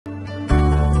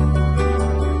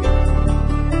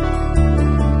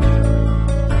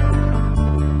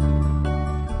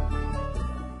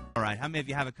How many of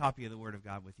you have a copy of the Word of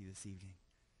God with you this evening?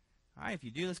 All right, if you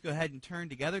do, let's go ahead and turn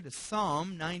together to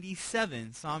Psalm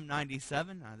 97. Psalm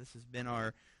 97, this has been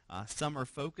our summer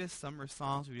focus, summer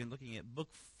Psalms. We've been looking at Book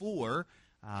 4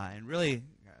 and really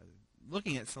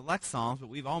looking at select Psalms, but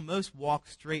we've almost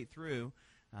walked straight through.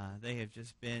 They have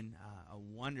just been a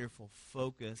wonderful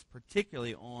focus,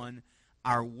 particularly on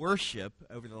our worship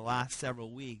over the last several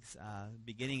weeks,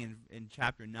 beginning in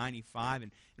chapter 95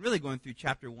 and really going through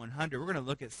chapter 100. We're going to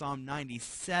look at Psalm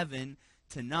 97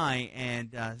 tonight, and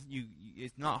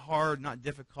it's not hard, not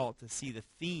difficult to see the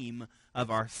theme of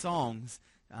our songs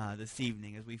this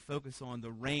evening as we focus on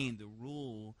the reign, the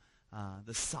rule,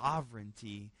 the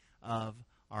sovereignty of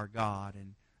our God.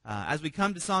 And as we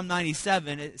come to Psalm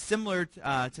 97, it's similar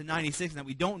to 96 in that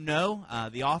we don't know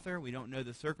the author, we don't know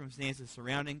the circumstances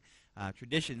surrounding.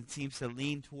 Tradition seems to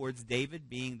lean towards David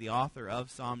being the author of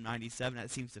Psalm 97.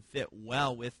 That seems to fit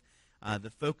well with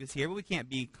the focus here, but we can't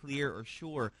be clear or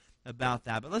sure about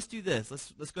that. But let's do this.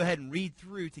 Let's go ahead and read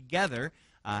through together,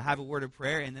 have a word of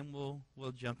prayer, and then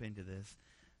we'll jump into this.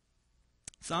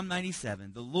 Psalm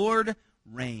 97, the Lord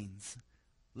reigns.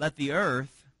 Let the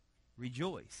earth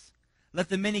rejoice. Let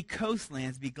the many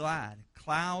coastlands be glad.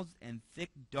 Clouds and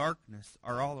thick darkness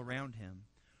are all around him.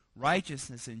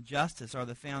 Righteousness and justice are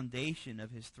the foundation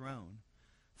of his throne.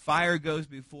 Fire goes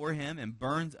before him and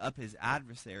burns up his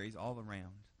adversaries all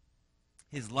around.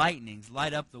 His lightnings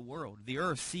light up the world. The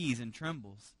earth sees and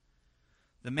trembles.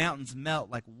 The mountains melt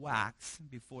like wax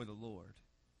before the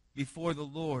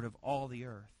Lord of all the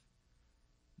earth.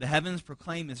 The heavens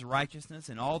proclaim his righteousness,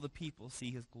 and all the people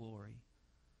see his glory.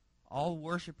 All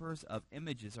worshippers of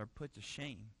images are put to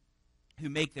shame, who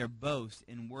make their boast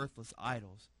in worthless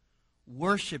idols.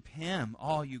 Worship him,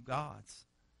 all you gods.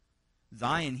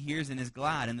 Zion hears and is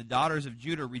glad, and the daughters of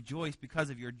Judah rejoice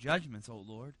because of your judgments, O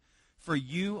Lord. For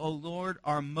you, O Lord,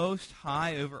 are most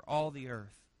high over all the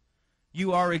earth.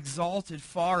 You are exalted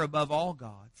far above all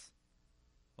gods.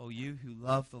 O you who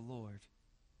love the Lord,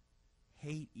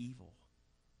 hate evil.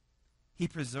 He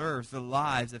preserves the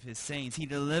lives of his saints. He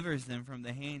delivers them from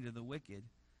the hand of the wicked.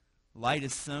 Light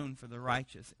is sown for the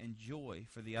righteous, and joy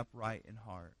for the upright in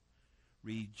heart.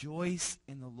 Rejoice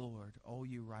in the Lord, O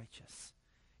you righteous,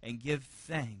 and give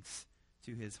thanks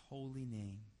to his holy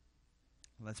name.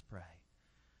 Let's pray.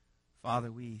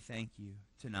 Father, we thank you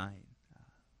tonight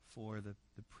for the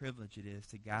privilege it is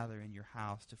to gather in your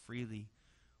house to freely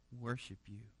worship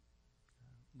you.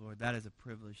 Lord, that is a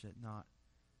privilege that not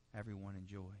everyone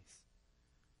enjoys.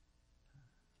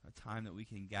 A time that we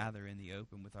can gather in the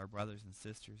open with our brothers and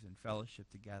sisters and fellowship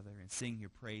together and sing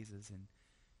your praises and,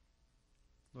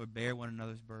 Lord, bear one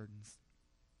another's burdens.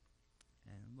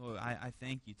 And, Lord, I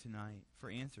thank you tonight for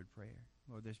answered prayer.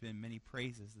 Lord, there's been many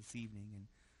praises this evening, and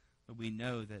Lord, we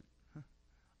know that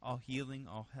all healing,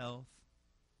 all health,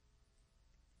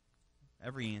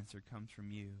 every answer comes from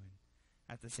you. And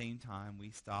at the same time, we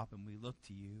stop and we look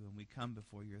to you and we come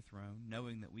before your throne,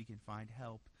 knowing that we can find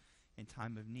help in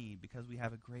time of need because we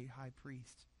have a great high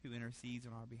priest who intercedes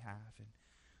on our behalf. And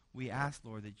we ask,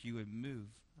 Lord, that you would move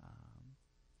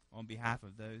on behalf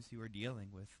of those who are dealing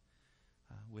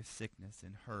with sickness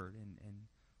and hurt. And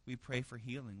we pray for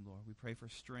healing, Lord. We pray for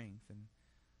strength. And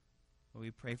Lord,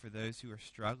 we pray for those who are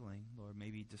struggling, Lord,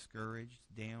 maybe discouraged,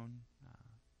 down.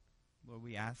 Lord,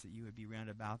 we ask that you would be round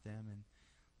about them. And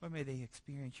Lord, may they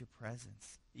experience your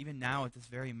presence, even now at this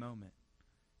very moment.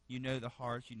 You know the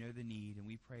hearts, you know the need, and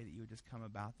we pray that you would just come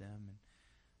about them.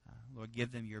 And Lord,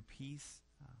 give them your peace,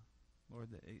 Lord,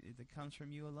 that comes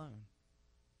from you alone.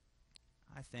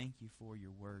 I thank you for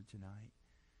your word tonight,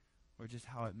 or just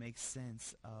how it makes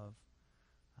sense of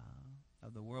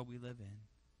the world we live in.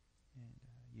 And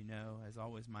you know, as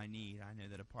always, my need. I know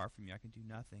that apart from you, I can do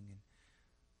nothing. And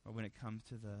or when it comes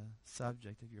to the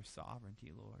subject of your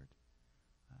sovereignty, Lord,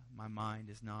 my mind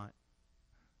is not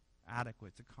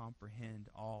adequate to comprehend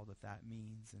all that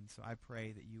means. And so I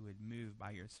pray that you would move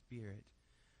by your Spirit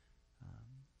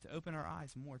to open our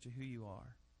eyes more to who you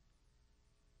are,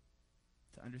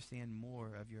 to understand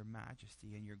more of your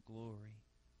majesty and your glory,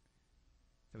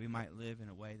 that we might live in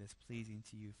a way that's pleasing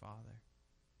to you, Father.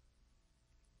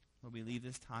 Lord, we leave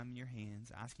this time in your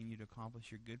hands, asking you to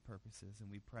accomplish your good purposes,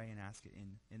 and we pray and ask it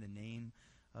in the name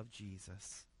of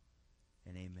Jesus,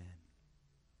 and amen.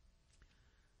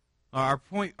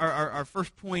 Our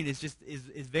first point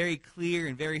is very clear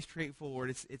and very straightforward.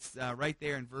 It's right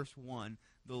there in verse 1.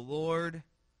 The Lord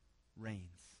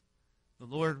reigns. The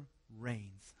Lord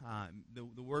reigns.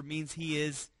 The word means he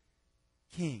is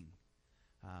king.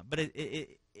 But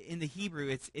in the Hebrew,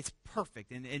 it's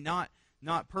perfect and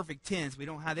not perfect tense. They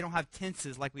don't have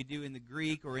tenses like we do in the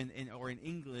Greek or in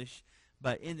English.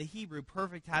 But in the Hebrew,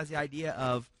 perfect has the idea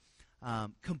of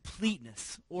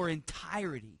completeness or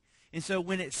entirety. And so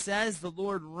when it says the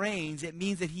Lord reigns, it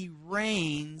means that he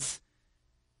reigns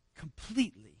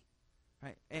completely.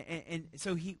 Right? And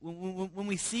so when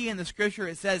we see in the Scripture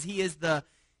it says he is the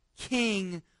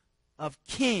King of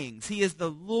kings, he is the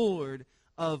Lord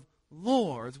of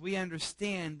lords, we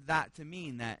understand that to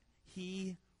mean that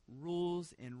he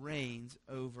rules and reigns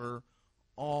over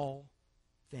all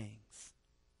things.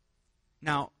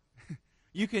 Now,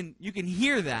 you can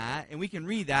hear that, and we can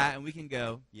read that, and we can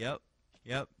go, yep,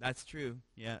 that's true.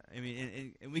 Yeah, I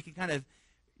mean, and we can kind of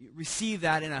receive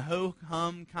that in a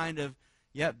ho-hum kind of,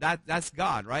 yep, that's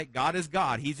God, right? God is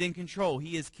God. He's in control.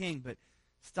 He is king. But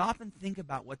stop and think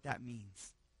about what that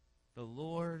means. The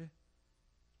Lord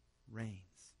reigns.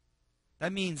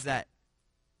 That means that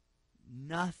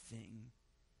nothing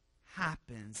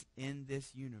happens in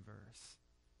this universe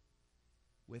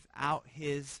without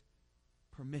his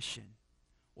permission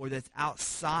or that's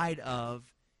outside of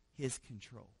his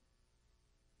control.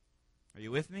 Are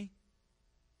you with me?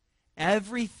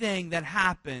 Everything that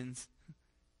happens,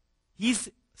 he's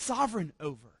sovereign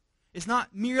over. It's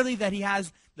not merely that he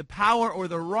has the power or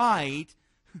the right,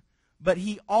 but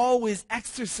he always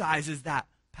exercises that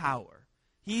power.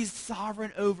 He's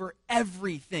sovereign over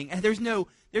everything. And there's no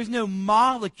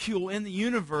molecule in the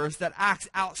universe that acts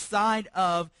outside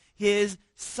of his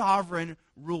sovereign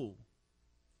rule.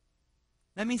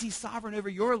 That means he's sovereign over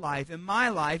your life and my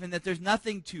life, and that there's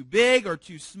nothing too big or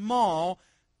too small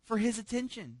for his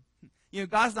attention. You know,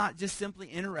 God's not just simply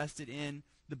interested in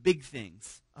the big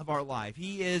things of our life.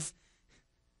 He's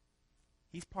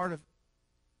part of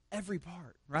every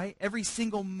part, right? Every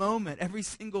single moment, every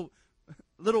single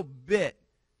little bit.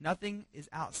 Nothing is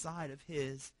outside of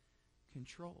his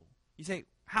control. You say,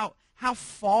 how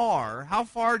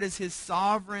far does his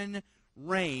sovereign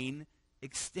reign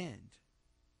extend?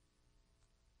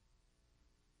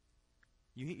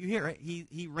 You hear it.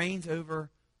 He reigns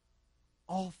over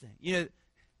all things. You know,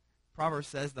 Proverbs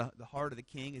says the heart of the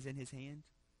king is in his hand.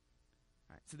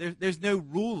 All right, so there's no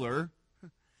ruler.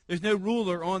 There's no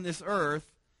ruler on this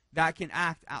earth that can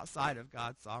act outside of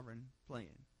God's sovereign plan.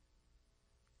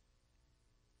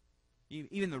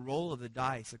 Even the roll of the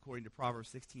dice, according to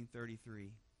Proverbs 16:33,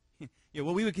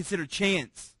 what we would consider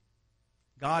chance,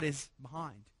 God is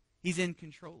behind. He's in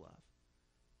control of.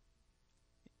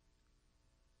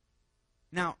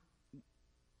 Now,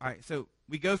 all right, so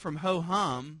we go from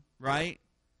ho-hum, right?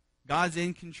 God's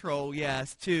in control,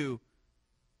 yes, to,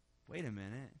 wait a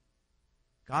minute,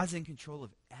 God's in control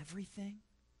of everything?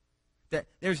 That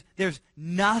there's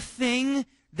nothing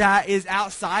that is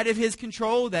outside of his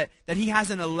control, that he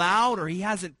hasn't allowed or he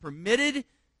hasn't permitted?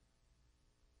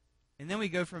 And then we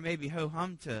go from maybe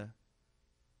ho-hum to,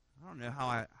 I don't know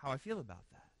how I feel about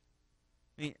that.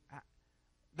 I mean,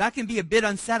 that can be a bit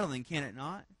unsettling, can it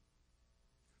not?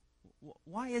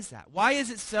 Why is that? Why is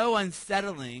it so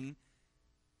unsettling,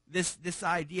 this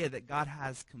idea that God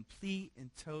has complete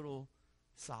and total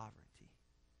sovereignty?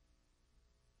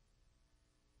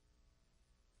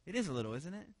 It is a little,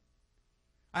 isn't it?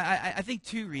 I think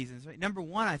two reasons. Right? Number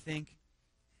one, I think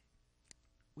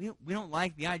we don't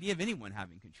like the idea of anyone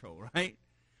having control, right?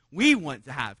 We want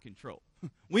to have control.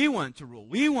 We want to rule.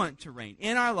 We want to reign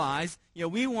in our lives.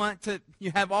 We want to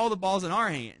have all the balls in our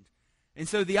hand. And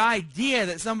so the idea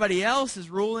that somebody else is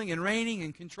ruling and reigning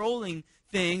and controlling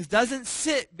things doesn't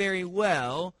sit very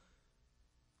well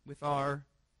with our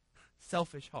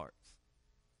selfish hearts.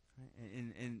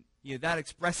 And that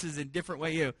expresses in different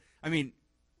ways. I mean,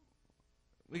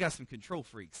 we got some control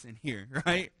freaks in here,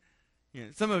 right?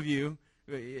 Some of you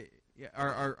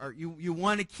you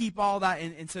want to keep all that,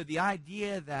 and so the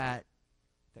idea that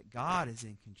God is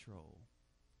in control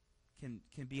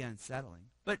can be unsettling.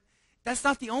 But that's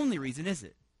not the only reason, is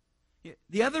it?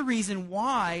 The other reason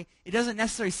why it doesn't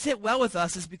necessarily sit well with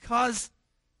us is because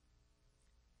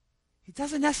it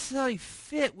doesn't necessarily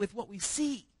fit with what we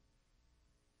see.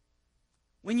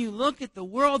 When you look at the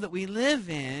world that we live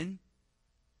in,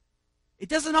 it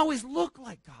doesn't always look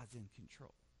like God's in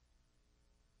control.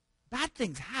 Bad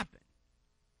things happen.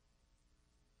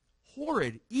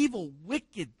 Horrid, evil,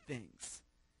 wicked things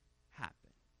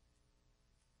happen.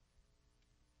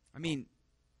 I mean,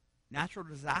 natural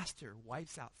disaster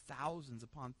wipes out thousands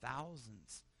upon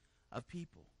thousands of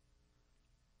people.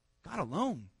 God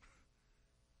alone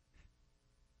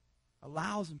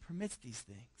allows and permits these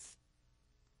things.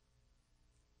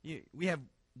 We have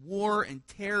war and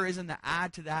terrorism that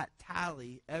add to that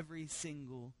tally every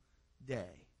single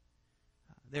day.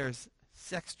 There's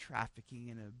sex trafficking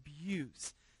and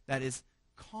abuse that is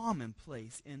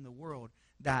commonplace in the world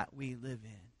that we live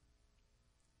in.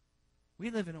 We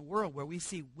live in a world where we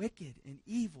see wicked and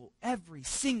evil every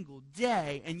single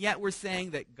day, and yet we're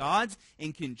saying that God's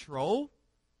in control,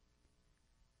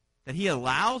 that he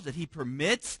allows, that he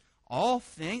permits all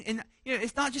things. And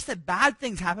it's not just that bad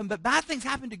things happen, but bad things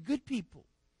happen to good people.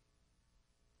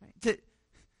 Right?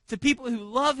 To people who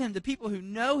love him, to people who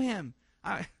know him.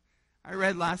 I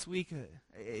read last week,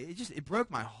 it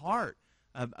broke my heart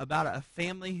about a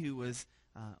family who was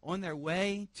on their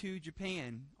way to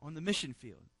Japan on the mission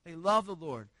field. They love the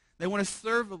Lord. They want to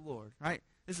serve the Lord, right?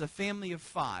 This is a family of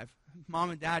 5.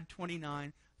 Mom and dad,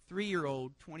 29,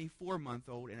 3-year-old,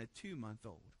 24-month-old, and a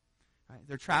 2-month-old. Right?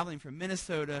 They're traveling from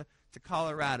Minnesota to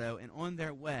Colorado, and on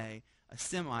their way, a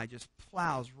semi just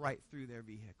plows right through their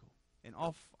vehicle. And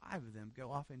all 5 of them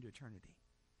go off into eternity.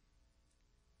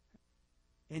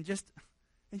 In just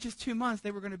 2 months,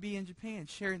 they were going to be in Japan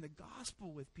sharing the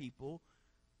gospel with people,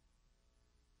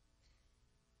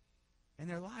 and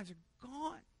their lives are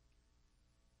gone.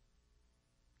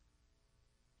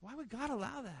 Why would God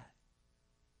allow that?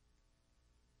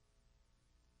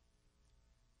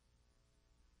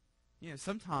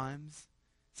 Sometimes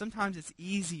it's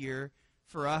easier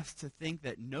for us to think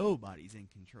that nobody's in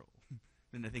control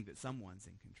than to think that someone's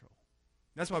in control.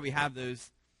 That's why we have those,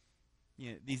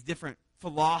 these different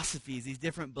philosophies, these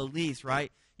different beliefs,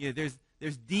 right? There's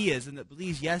deism that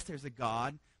believes, yes, there's a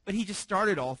God, but he just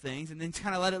started all things and then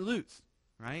kind of let it loose,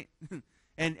 right?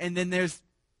 and then there's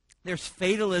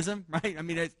fatalism, right? I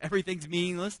mean, everything's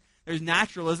meaningless. There's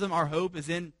naturalism. Our hope is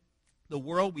in the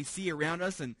world we see around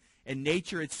us and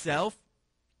nature itself.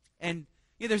 And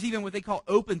there's even what they call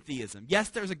open theism. Yes,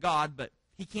 there's a God, but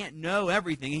he can't know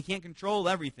everything. He can't control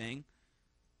everything.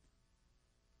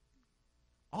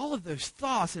 All of those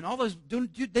thoughts and all those,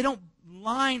 they don't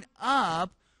line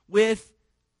up with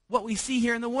what we see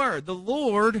here in the Word. The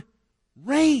Lord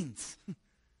reigns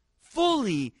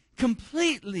fully,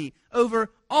 completely over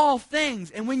all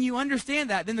things. And when you understand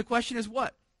that, then the question is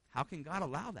what? How can God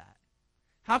allow that?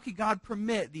 How can God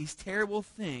permit these terrible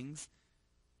things?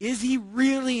 Is he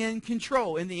really in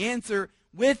control? And the answer,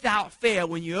 without fail,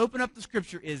 when you open up the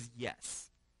Scripture, is yes.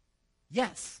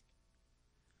 Yes.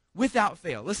 Without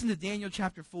fail. Listen to Daniel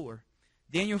chapter 4.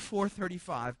 Daniel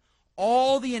 4:35.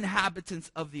 All the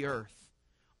inhabitants of the earth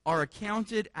are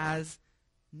accounted as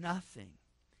nothing.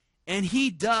 And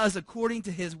he does according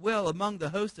to his will among the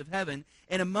hosts of heaven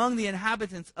and among the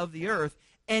inhabitants of the earth,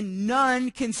 and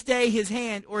none can stay his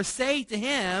hand or say to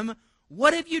him,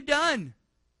 what have you done?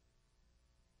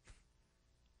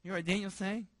 You know what Daniel's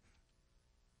saying?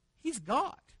 He's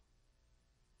God.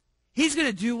 He's going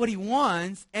to do what he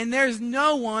wants, and there's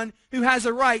no one who has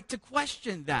a right to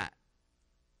question that.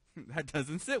 That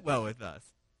doesn't sit well with us.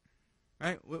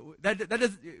 Right?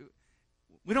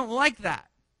 We don't like that.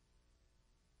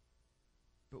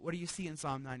 But what do you see in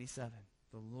Psalm 97?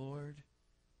 The Lord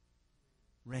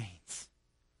reigns.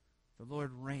 The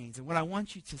Lord reigns. And what I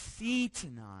want you to see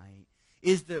tonight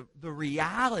is the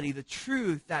reality, the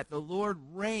truth that the Lord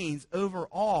reigns over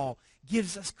all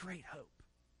gives us great hope.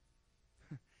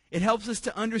 It helps us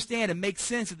to understand and make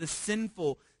sense of the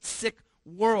sinful, sick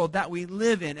world that we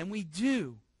live in, and we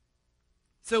do.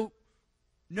 So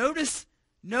notice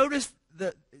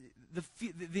the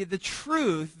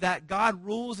truth that God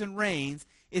rules and reigns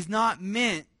is not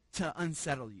meant to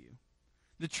unsettle you.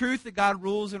 The truth that God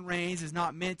rules and reigns is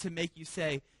not meant to make you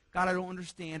say, God, I don't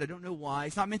understand, I don't know why.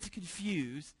 It's not meant to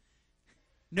confuse.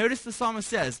 Notice the psalmist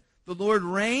says, the Lord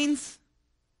reigns,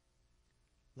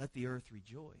 let the earth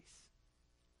rejoice.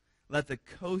 Let the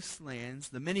coastlands,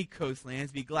 the many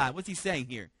coastlands, be glad. What's he saying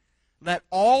here? Let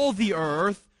all the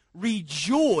earth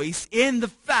rejoice in the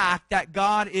fact that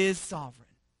God is sovereign,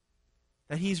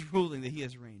 that he's ruling, that he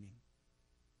is reigning.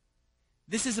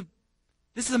 This is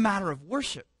a matter of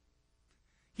worship.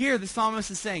 Here the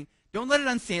psalmist is saying, don't let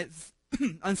it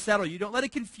unsettle you. Don't let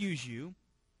it confuse you.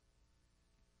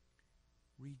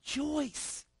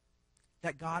 Rejoice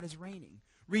that God is reigning.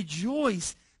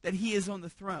 Rejoice that he is on the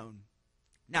throne.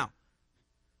 Now,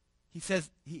 he says,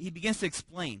 he begins to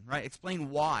explain, right? Explain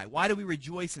why. Why do we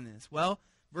rejoice in this? Well,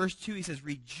 verse 2, he says,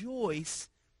 rejoice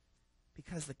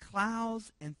because the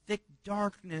clouds and thick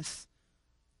darkness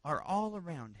are all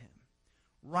around him.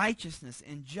 Righteousness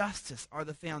and justice are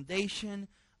the foundation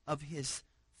of his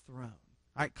throne.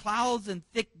 All right, clouds and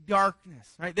thick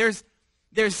darkness. Right? There's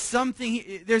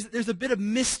something. There's a bit of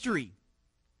mystery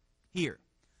here.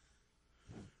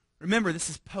 Remember, this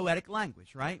is poetic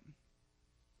language, right?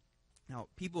 Now,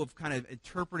 people have kind of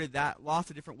interpreted that lots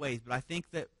of different ways, but I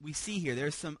think that we see here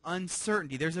there's some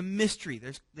uncertainty. There's a mystery.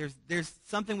 There's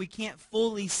something we can't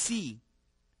fully see.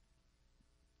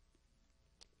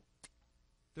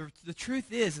 The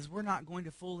truth is we're not going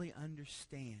to fully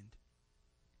understand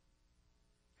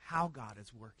how God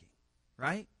is working,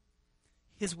 right?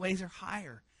 His ways are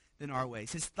higher than our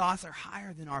ways. His thoughts are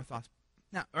higher than our thoughts.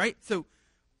 Now, all right, so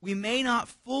we may not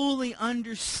fully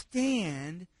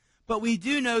understand, but we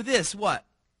do know this, what?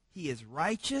 He is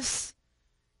righteous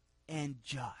and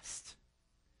just.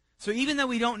 So even though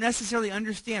we don't necessarily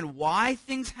understand why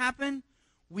things happen,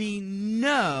 we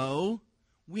know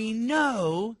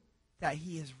that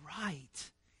he is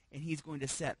right, and he's going to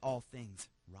set all things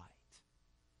right.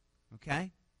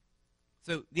 Okay?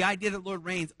 So the idea that the Lord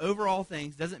reigns over all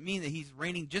things doesn't mean that he's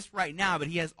reigning just right now, but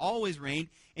he has always reigned,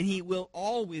 and he will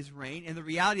always reign. And the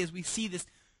reality is we see this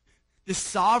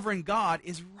sovereign God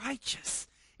is righteous,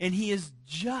 and he is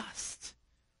just.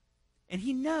 And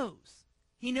he knows.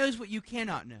 He knows what you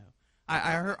cannot know.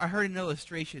 I heard an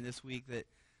illustration this week that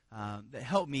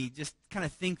helped me just kind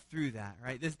of think through that.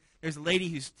 Right? There's a lady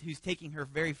who's taking her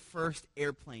very first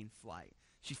airplane flight.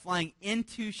 She's flying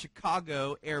into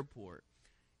Chicago Airport,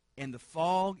 and the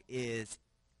fog is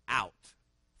out,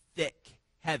 thick,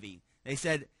 heavy. They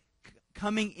said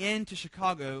coming into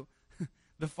Chicago,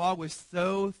 the fog was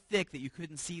so thick that you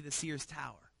couldn't see the Sears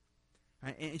Tower.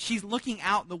 Right? And she's looking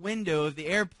out the window of the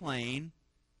airplane,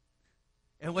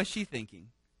 and what's she thinking?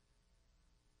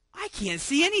 I can't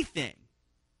see anything.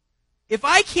 If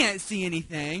I can't see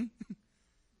anything,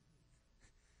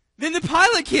 then the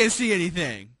pilot can't see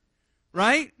anything,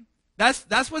 right?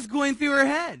 That's what's going through her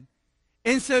head.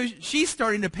 And so she's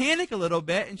starting to panic a little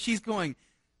bit, and she's going,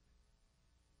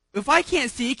 if I can't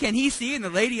see, can he see? And the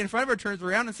lady in front of her turns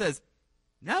around and says,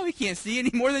 no, he can't see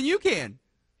any more than you can.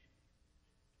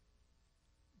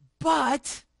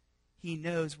 But he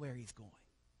knows where he's going.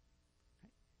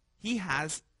 He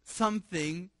has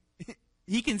something.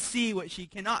 He can see what she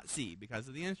cannot see because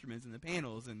of the instruments and the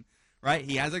panels. And right,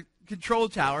 he has a control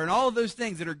tower and all of those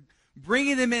things that are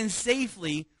bringing them in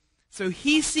safely. So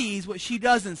he sees what she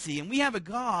doesn't see. And we have a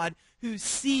God who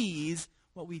sees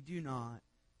what we do not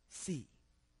see.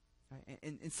 Right?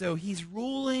 And so he's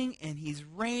ruling and he's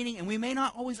reigning. And we may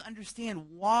not always understand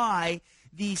why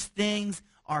these things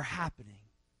are happening.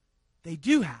 They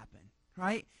do happen,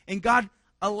 right? And God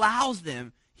allows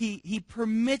them. He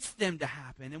permits them to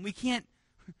happen. And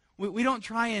we don't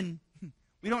try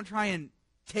and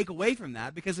take away from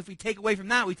that, because if we take away from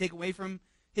that, we take away from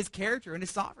his character and his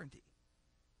sovereignty.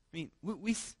 I mean,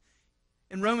 we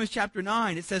in Romans chapter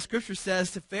 9, it says, Scripture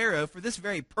says to Pharaoh, for this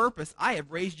very purpose I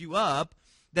have raised you up,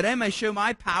 that I may show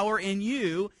my power in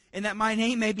you, and that my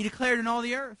name may be declared in all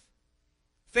the earth.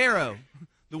 Pharaoh,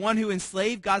 the one who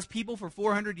enslaved God's people for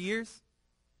 400 years,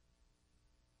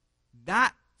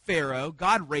 that Pharaoh,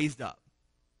 God raised up.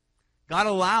 God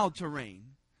allowed to reign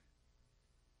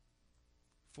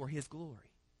for his glory.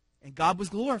 And God was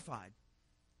glorified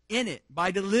in it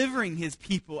by delivering his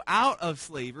people out of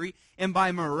slavery and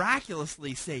by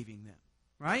miraculously saving them.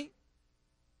 Right?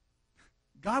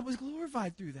 God was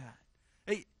glorified through that.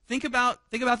 Hey, think about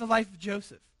the life of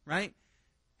Joseph, right?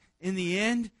 In the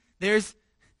end, there's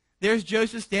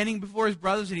Joseph standing before his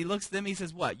brothers, and he looks at them and he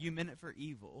says, what? You meant it for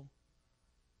evil,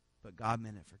 but God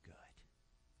meant it for good.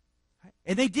 Right?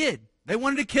 And they did. They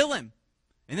wanted to kill him.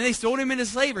 And then they sold him into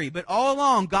slavery. But all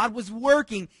along, God was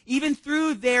working, even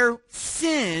through their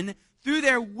sin, through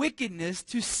their wickedness,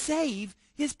 to save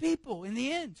his people in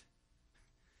the end.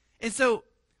 And so,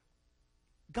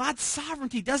 God's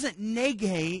sovereignty doesn't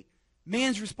negate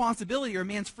man's responsibility or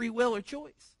man's free will or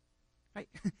choice. Right?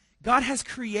 God has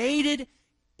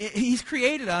He's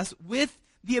created us with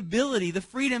the ability, the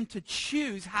freedom to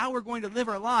choose how we're going to live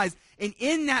our lives. And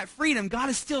in that freedom, God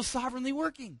is still sovereignly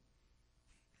working.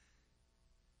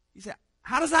 You say,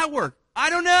 how does that work? I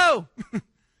don't know.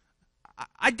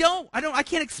 I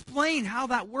can't explain how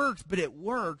that works, but it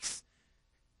works.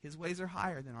 His ways are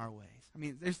higher than our ways. I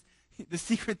mean, the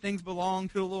secret things belong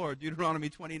to the Lord, Deuteronomy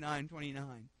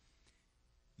 29:29.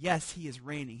 Yes, he is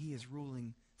reigning. He is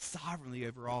ruling sovereignly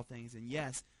over all things. And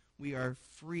yes, we are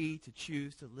free to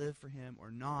choose to live for him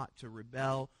or not, to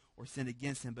rebel or sin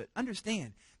against him. But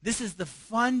understand, this is the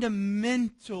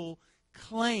fundamental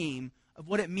claim of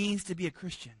what it means to be a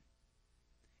Christian,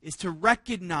 is to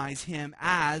recognize him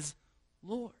as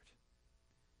Lord.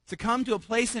 To come to a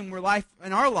place in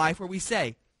our life where we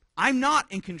say, I'm not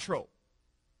in control.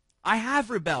 I have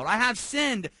rebelled. I have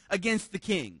sinned against the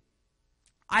king.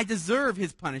 I deserve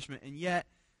his punishment, and yet,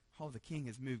 the king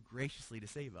has moved graciously to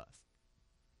save us.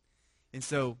 And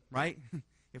so, right,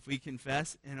 if we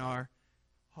confess in our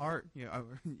heart,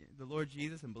 the Lord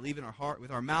Jesus, and believe in our heart,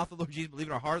 with our mouth the Lord Jesus, believe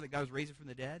in our heart that God was raised him from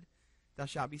the dead, thou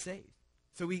shalt be saved.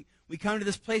 So we come to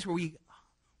this place where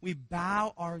we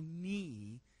bow our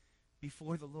knee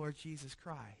before the Lord Jesus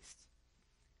Christ,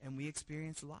 and we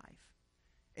experience life.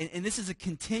 And this is a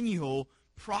continual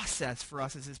process for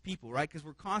us as his people, right? Because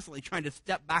we're constantly trying to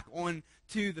step back on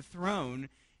to the throne.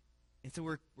 And so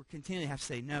we're continually have to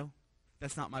say, no,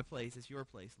 that's not my place. It's your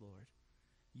place, Lord.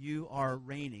 You are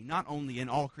reigning, not only in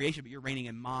all creation, but you're reigning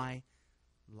in my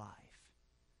life.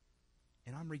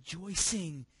 And I'm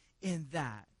rejoicing in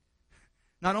that.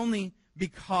 Not only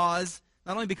because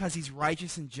he's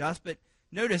righteous and just, but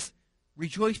notice,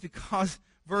 rejoice because,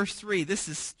 verse 3, this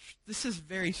is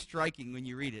very striking when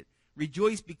you read it.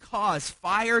 Rejoice because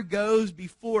fire goes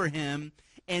before him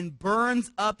and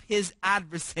burns up his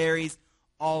adversaries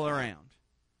all around.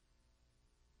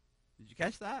 Did you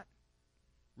catch that?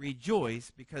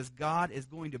 Rejoice because God is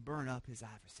going to burn up his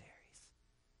adversaries.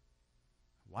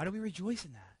 Why do we rejoice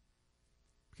in that?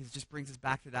 Because it just brings us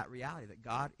back to that reality that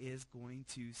God is going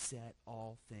to set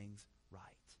all things right.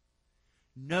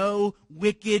 No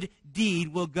wicked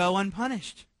deed will go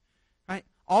unpunished. Right?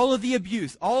 All of the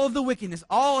abuse, all of the wickedness,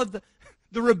 all of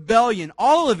the rebellion,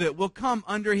 all of it will come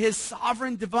under his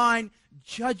sovereign divine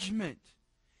judgment.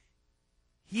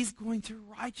 He's going to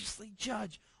righteously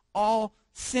judge all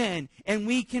sin, and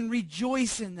we can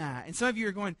rejoice in that. And some of you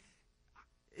are going,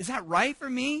 is that right for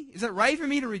me? Is that right for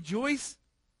me to rejoice?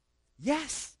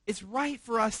 Yes, it's right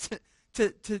for us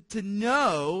to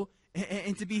know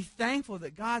and to be thankful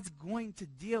that God's going to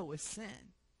deal with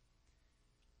sin.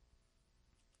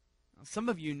 Now, some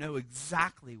of you know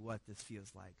exactly what this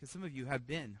feels like, because some of you have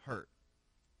been hurt,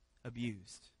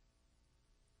 abused,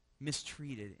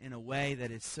 mistreated in a way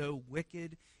that is so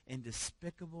wicked and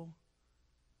despicable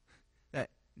that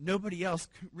nobody else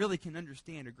really can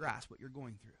understand or grasp what you're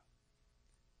going through.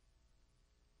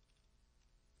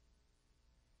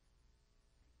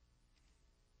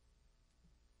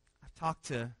 I've talked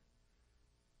to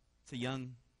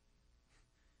young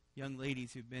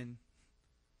ladies who've been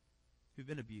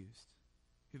abused,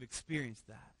 who've experienced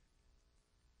that.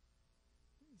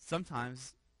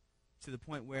 Sometimes to the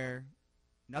point where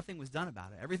nothing was done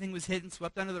about it. Everything was hidden,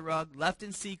 swept under the rug, left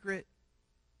in secret.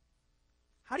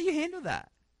 How do you handle that?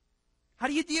 How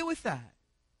do you deal with that?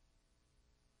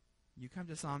 You come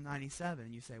to Psalm 97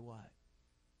 and you say what?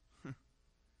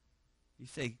 You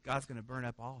say God's going to burn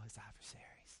up all his adversaries.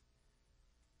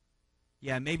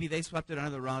 Yeah, maybe they swept it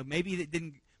under the rug. Maybe it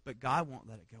didn't, but God won't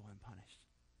let it go unpunished.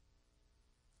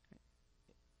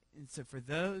 And so for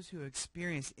those who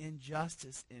experience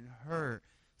injustice and hurt,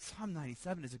 Psalm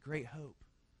 97 is a great hope.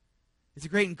 It's a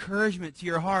great encouragement to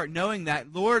your heart, knowing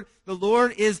that the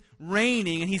Lord is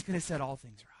reigning and he's going to set all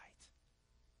things right.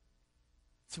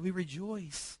 So we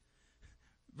rejoice.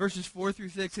 Verses 4 through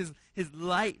 6, his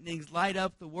lightnings light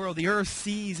up the world. The earth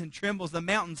sees and trembles. The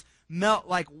mountains melt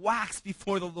like wax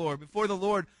before the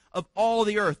Lord of all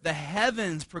the earth. The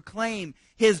heavens proclaim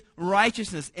his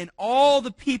righteousness, and all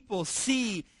the people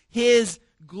see his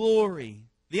glory.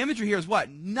 The imagery here is what?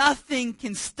 Nothing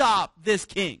can stop this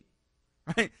king.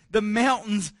 Right? The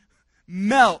mountains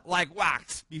melt like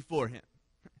wax before him.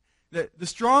 The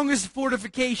strongest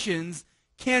fortifications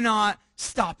cannot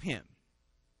stop him.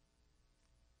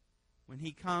 When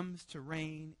he comes to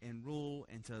reign and rule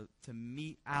and to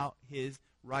mete out his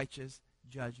righteous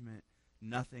judgment,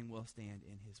 nothing will stand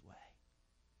in his way.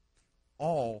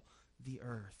 All the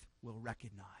earth will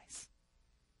recognize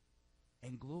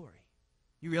and glory.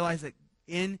 You realize that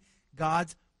in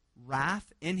God's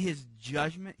wrath, in his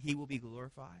judgment, he will be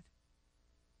glorified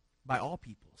by all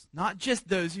peoples. Not just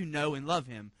those who know and love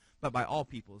him, but by all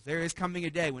peoples. There is coming a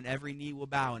day when every knee will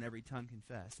bow and every tongue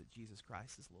confess that Jesus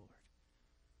Christ is Lord.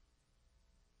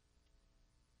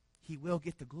 He will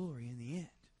get the glory in the end.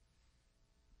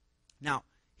 Now,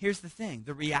 here's the thing.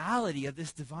 The reality of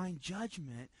this divine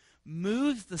judgment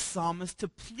moves the psalmist to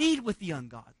plead with the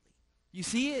ungodly. You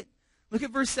see it? Look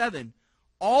at verse 7.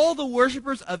 All the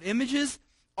worshipers of images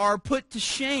are put to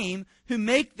shame who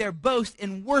make their boast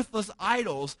in worthless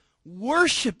idols.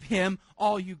 Worship him,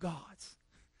 all you gods.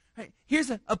 Right? Here's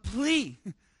a plea.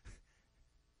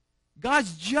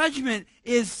 God's judgment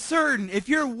is certain. If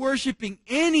you're worshiping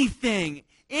anything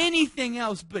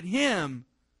else but him,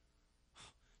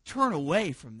 turn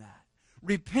away from that.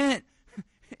 Repent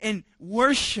and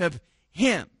worship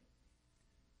him.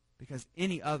 Because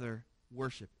any other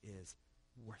worship is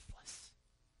worthless.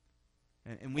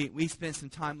 And we spent some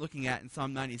time looking at in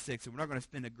Psalm 96, and we're not going to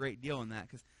spend a great deal on that.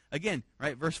 Because, again,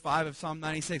 right, verse 5 of Psalm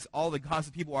 96, all the gods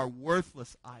of people are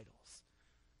worthless idols.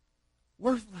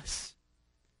 Worthless.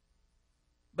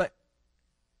 But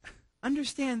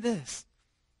understand this.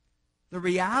 The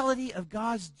reality of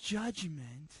God's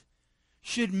judgment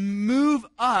should move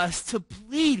us to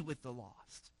plead with the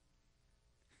lost.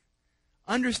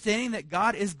 Understanding that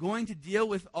God is going to deal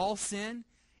with all sin,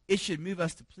 it should move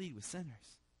us to plead with sinners.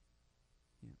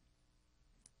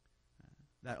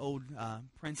 that old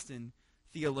Princeton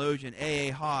theologian,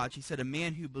 A.A. Hodge, he said, a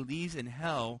man who believes in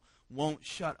hell won't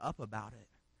shut up about it,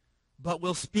 but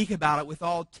will speak about it with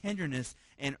all tenderness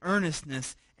and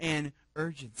earnestness and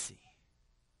urgency.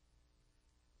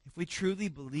 If we truly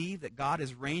believe that God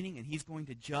is reigning and he's going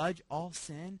to judge all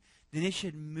sin, then it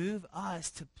should move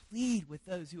us to plead with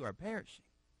those who are perishing.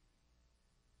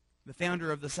 The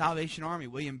founder of the Salvation Army,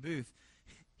 William Booth,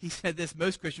 he said this: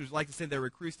 most Christians would like to send their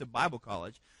recruits to Bible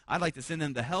college. I'd like to send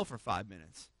them to hell for 5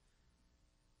 minutes.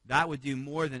 That would do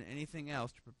more than anything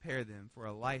else to prepare them for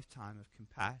a lifetime of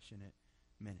compassionate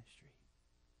ministry.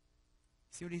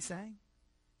 See what he's saying?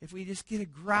 If we just get a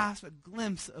grasp, a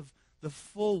glimpse of the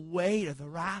full weight of the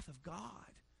wrath of God,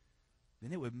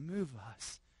 then it would move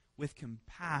us with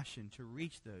compassion to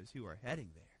reach those who are heading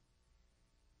there.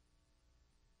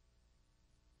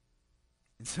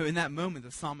 And so in that moment,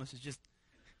 the psalmist is just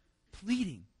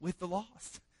pleading with the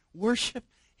lost. Worship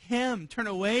him. Turn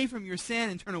away from your sin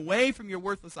and turn away from your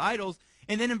worthless idols.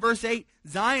 And then in verse 8,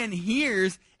 Zion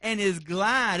hears and is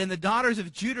glad, and the daughters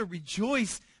of Judah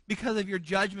rejoice because of your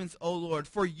judgments, O Lord.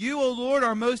 For you, O Lord,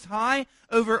 are most high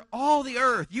over all the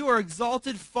earth. You are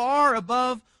exalted far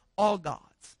above all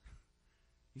gods.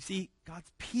 You see,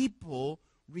 God's people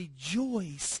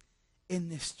rejoice in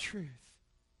this truth.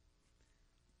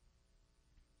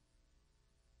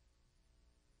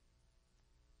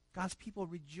 God's people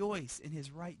rejoice in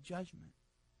his right judgment.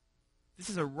 This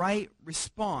is a right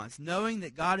response, knowing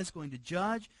that God is going to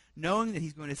judge, knowing that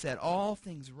he's going to set all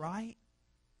things right.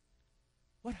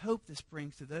 What hope this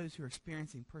brings to those who are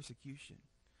experiencing persecution,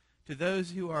 to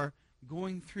those who are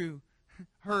going through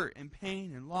hurt and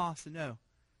pain and loss, to know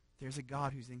there's a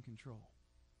God who's in control.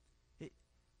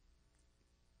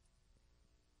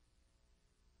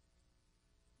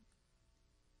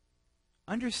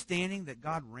 Understanding that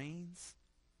God reigns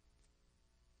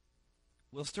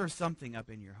will stir something up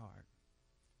in your heart.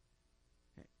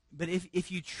 But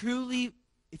if you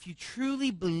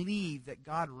truly believe that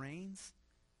God reigns,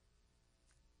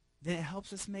 then it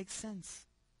helps us make sense.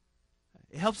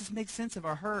 It helps us make sense of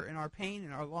our hurt and our pain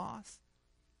and our loss.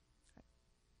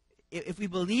 If we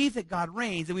believe that God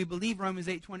reigns, then we believe Romans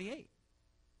 8:28,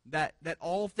 that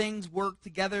all things work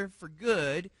together for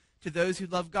good to those who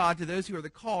love God, to those who are the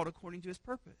called according to his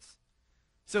purpose.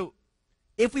 So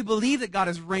if we believe that God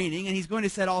is reigning and he's going to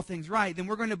set all things right, then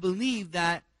we're going to believe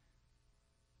that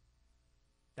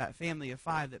that family of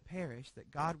 5 that perished, that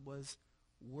God was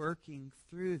working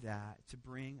through that to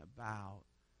bring about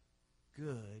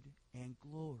good and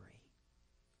glory.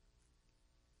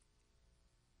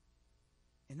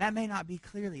 And that may not be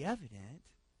clearly evident,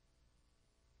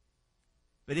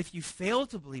 but if you fail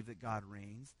to believe that God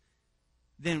reigns,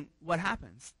 then what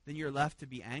happens? Then you're left to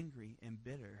be angry and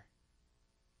bitter.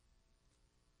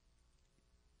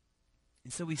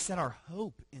 And so we set our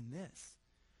hope in this.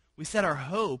 We set our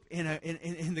hope in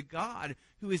the God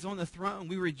who is on the throne.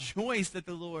 We rejoice that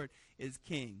the Lord is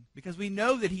king because we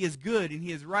know that he is good and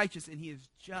he is righteous and he is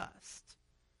just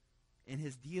in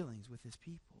his dealings with his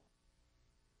people.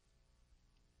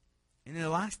 And then the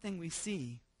last thing we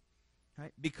see,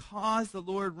 right, because the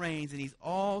Lord reigns and he's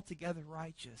altogether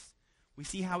righteous, we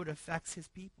see how it affects his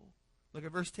people. Look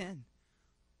at verse 10.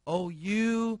 O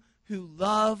you who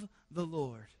love the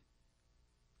Lord,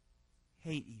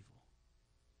 hate evil.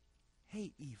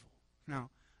 Hate evil. Now,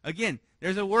 again,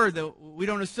 there's a word that we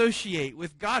don't associate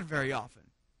with God very often.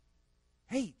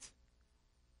 Hate.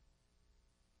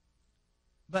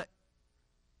 But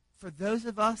for those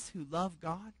of us who love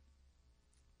God,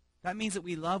 that means that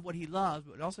we love what he loves,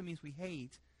 but it also means we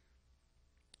hate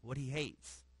what he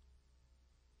hates.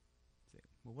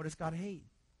 Well, what does God hate?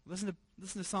 Listen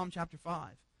to Psalm chapter 5.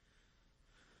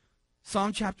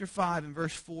 Psalm chapter 5 and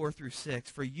verse 4 through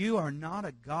 6. For you are not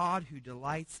a God who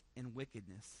delights in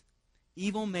wickedness.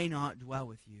 Evil may not dwell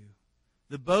with you.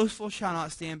 The boastful shall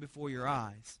not stand before your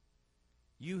eyes.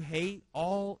 You hate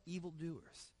all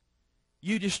evildoers.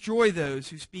 You destroy those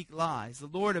who speak lies. The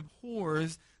Lord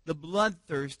abhors the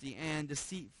bloodthirsty and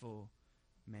deceitful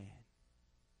man.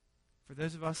 For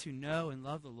those of us who know and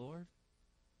love the Lord,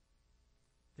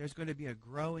 there's going to be a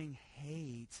growing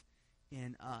hate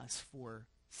in us for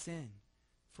sin,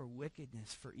 for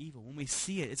wickedness, for evil. When we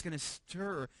see it, it's going to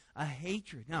stir a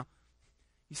hatred. Now,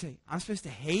 you say, I'm supposed to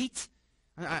hate?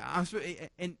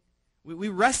 And we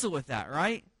wrestle with that,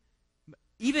 right?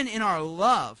 Even in our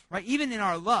love, right? Even in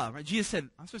our love, right? Jesus said,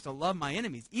 I'm supposed to love my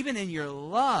enemies. Even in your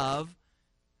love,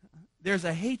 there's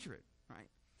a hatred, right?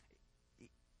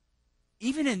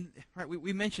 Even in, right,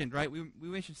 we mentioned, right? We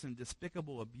mentioned some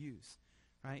despicable abuse,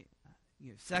 right?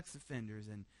 Sex offenders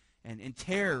and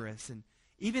terrorists, and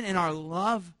even in our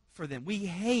love for them, we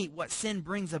hate what sin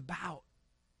brings about.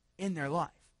 in their life.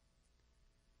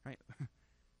 Right?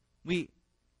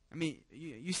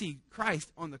 You see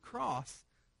Christ on the cross.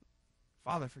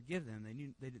 Father, forgive them.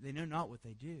 They know not what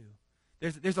they do.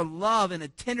 There's a love and a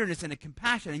tenderness and a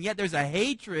compassion, and yet there's a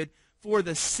hatred for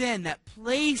the sin that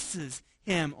places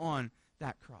him on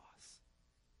that cross.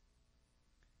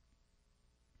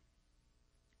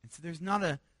 And so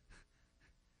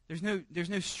there's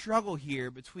no struggle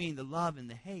here between the love and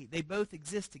the hate. They both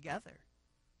exist together.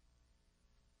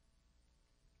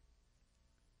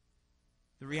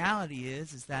 The reality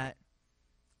is that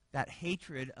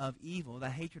hatred of evil,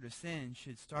 that hatred of sin,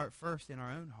 should start first in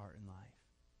our own heart and life.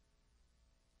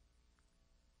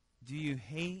 Do you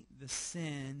hate the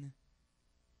sin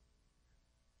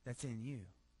that's in you?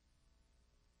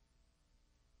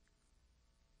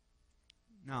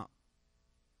 Now,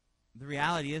 the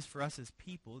reality is for us as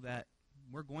people that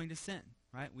we're going to sin,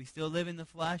 right? We still live in the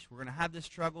flesh. We're going to have this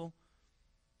struggle.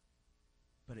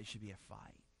 But it should be a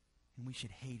fight. And we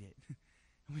should hate it.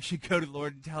 And we should go to the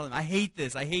Lord and tell him, I hate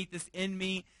this. I hate this in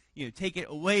me. Take it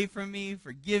away from me.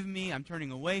 Forgive me. I'm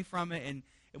turning away from it. And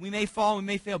we may fall, we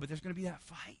may fail, but there's going to be that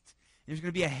fight. And there's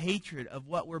going to be a hatred of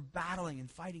what we're battling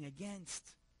and fighting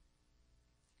against.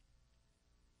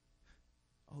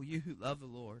 Oh, you who love the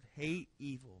Lord, hate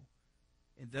evil.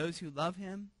 And those who love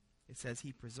him, it says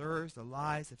he preserves the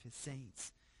lives of his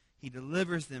saints. He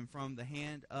delivers them from the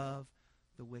hand of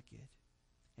the wicked.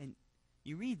 And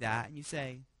you read that and you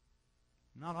say,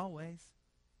 not always.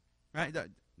 Right?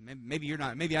 Maybe you're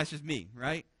not. Maybe that's just me,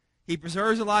 right? He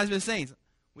preserves the lives of his saints.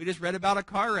 We just read about a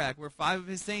car wreck where 5 of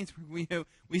his saints,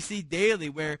 we see daily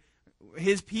where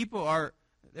his people are,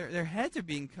 their heads are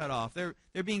being cut off. They're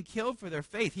being killed for their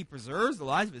faith. He preserves the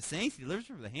lives of his saints. He delivers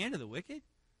them from the hand of the wicked.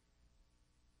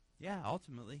 Yeah,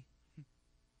 ultimately.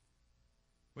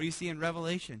 What do you see in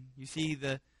Revelation? You see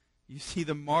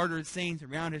the martyred saints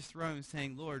around his throne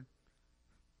saying, Lord,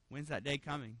 when's that day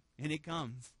coming? And it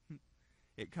comes.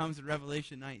 It comes in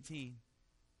Revelation 19.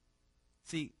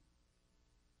 See,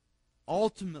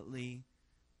 ultimately,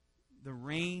 the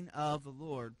reign of the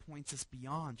Lord points us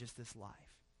beyond just this life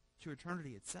to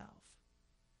eternity itself.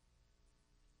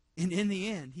 And in the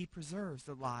end, he preserves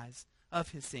the lives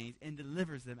of his saints and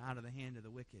delivers them out of the hand of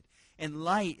the wicked. And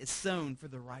light is sown for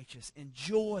the righteous and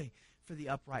joy for the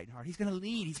upright in heart. He's going to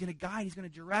lead, he's going to guide, he's going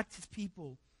to direct his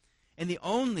people. And the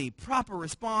only proper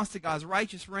response to God's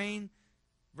righteous reign,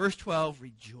 verse 12,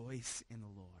 rejoice in the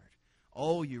Lord.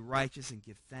 Oh, you righteous, and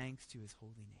give thanks to his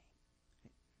holy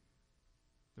name.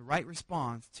 The right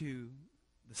response to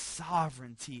the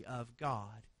sovereignty of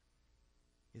God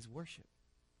is worship,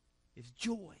 is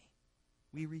joy.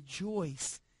 We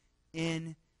rejoice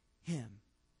in him.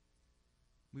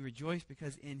 We rejoice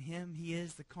because in him he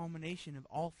is the culmination of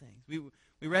all things.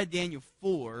 We read Daniel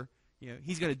 4,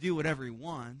 he's going to do whatever he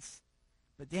wants.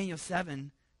 But Daniel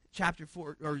 7, chapter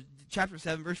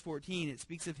 7, verse 14, it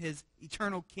speaks of his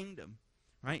eternal kingdom,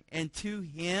 right? And to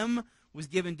him was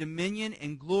given dominion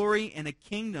and glory and a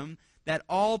kingdom that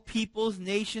all peoples,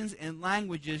 nations, and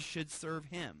languages should serve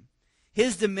him.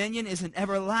 His dominion is an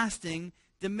everlasting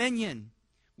dominion,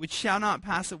 which shall not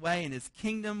pass away, and his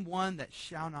kingdom one that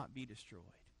shall not be destroyed.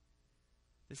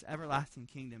 This everlasting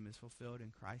kingdom is fulfilled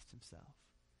in Christ himself.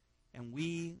 And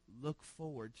we look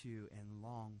forward to and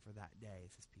long for that day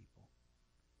as his people.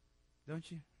 Don't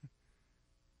you?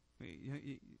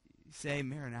 You say,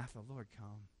 Maranatha, Lord,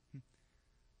 come.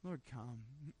 Lord, come.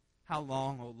 How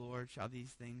long, O Lord, shall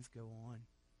these things go on?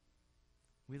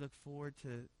 We look forward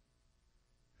to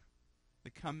the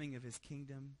coming of his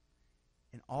kingdom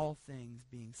and all things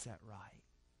being set right.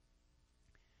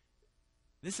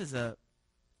 This is a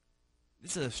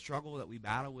struggle that we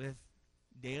battle with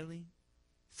daily,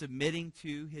 submitting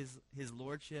to his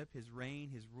lordship, his reign,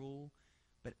 his rule.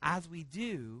 But as we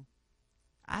do,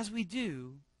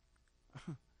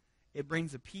 it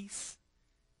brings a peace.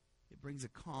 It brings a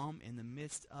calm in the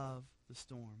midst of the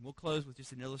storm. We'll close with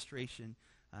just an illustration.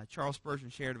 Charles Spurgeon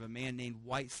shared of a man named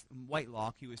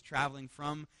Whitelock. He was traveling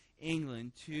from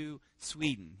England to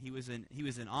Sweden. He was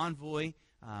an envoy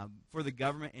for the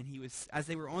government, and as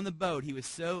they were on the boat, he was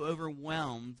so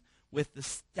overwhelmed with the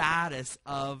status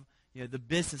of the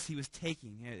business he was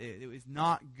taking. It was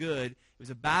not good. It was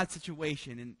a bad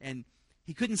situation, and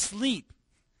he couldn't sleep.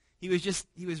 He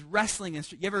was wrestling.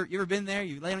 You ever been there?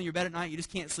 You lay on your bed at night, you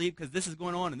just can't sleep because this is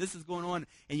going on and this is going on,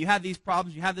 and you have these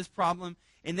problems, you have this problem,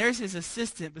 and there's his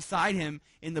assistant beside him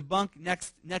in the bunk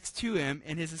next to him,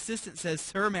 and his assistant says,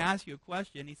 "Sir, may I ask you a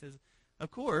question?" He says, "Of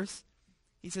course."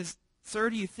 He says, "Sir,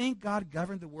 do you think God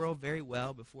governed the world very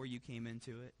well before you came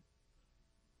into it?"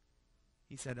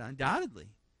 He said, "Undoubtedly."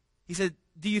 He said,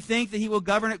 "Do you think that he will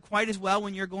govern it quite as well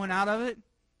when you're going out of it?"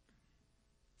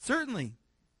 Certainly.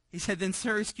 He said, then,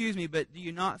 sir, excuse me, but do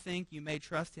you not think you may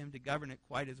trust him to govern it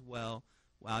quite as well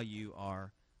while you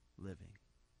are living?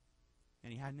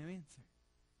 And he had no answer.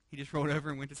 He just rolled over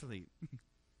and went to sleep.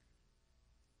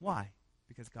 Why?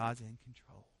 Because God's in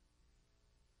control.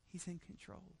 He's in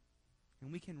control.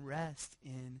 And we can rest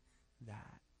in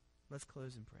that. Let's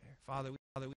close in prayer. Father,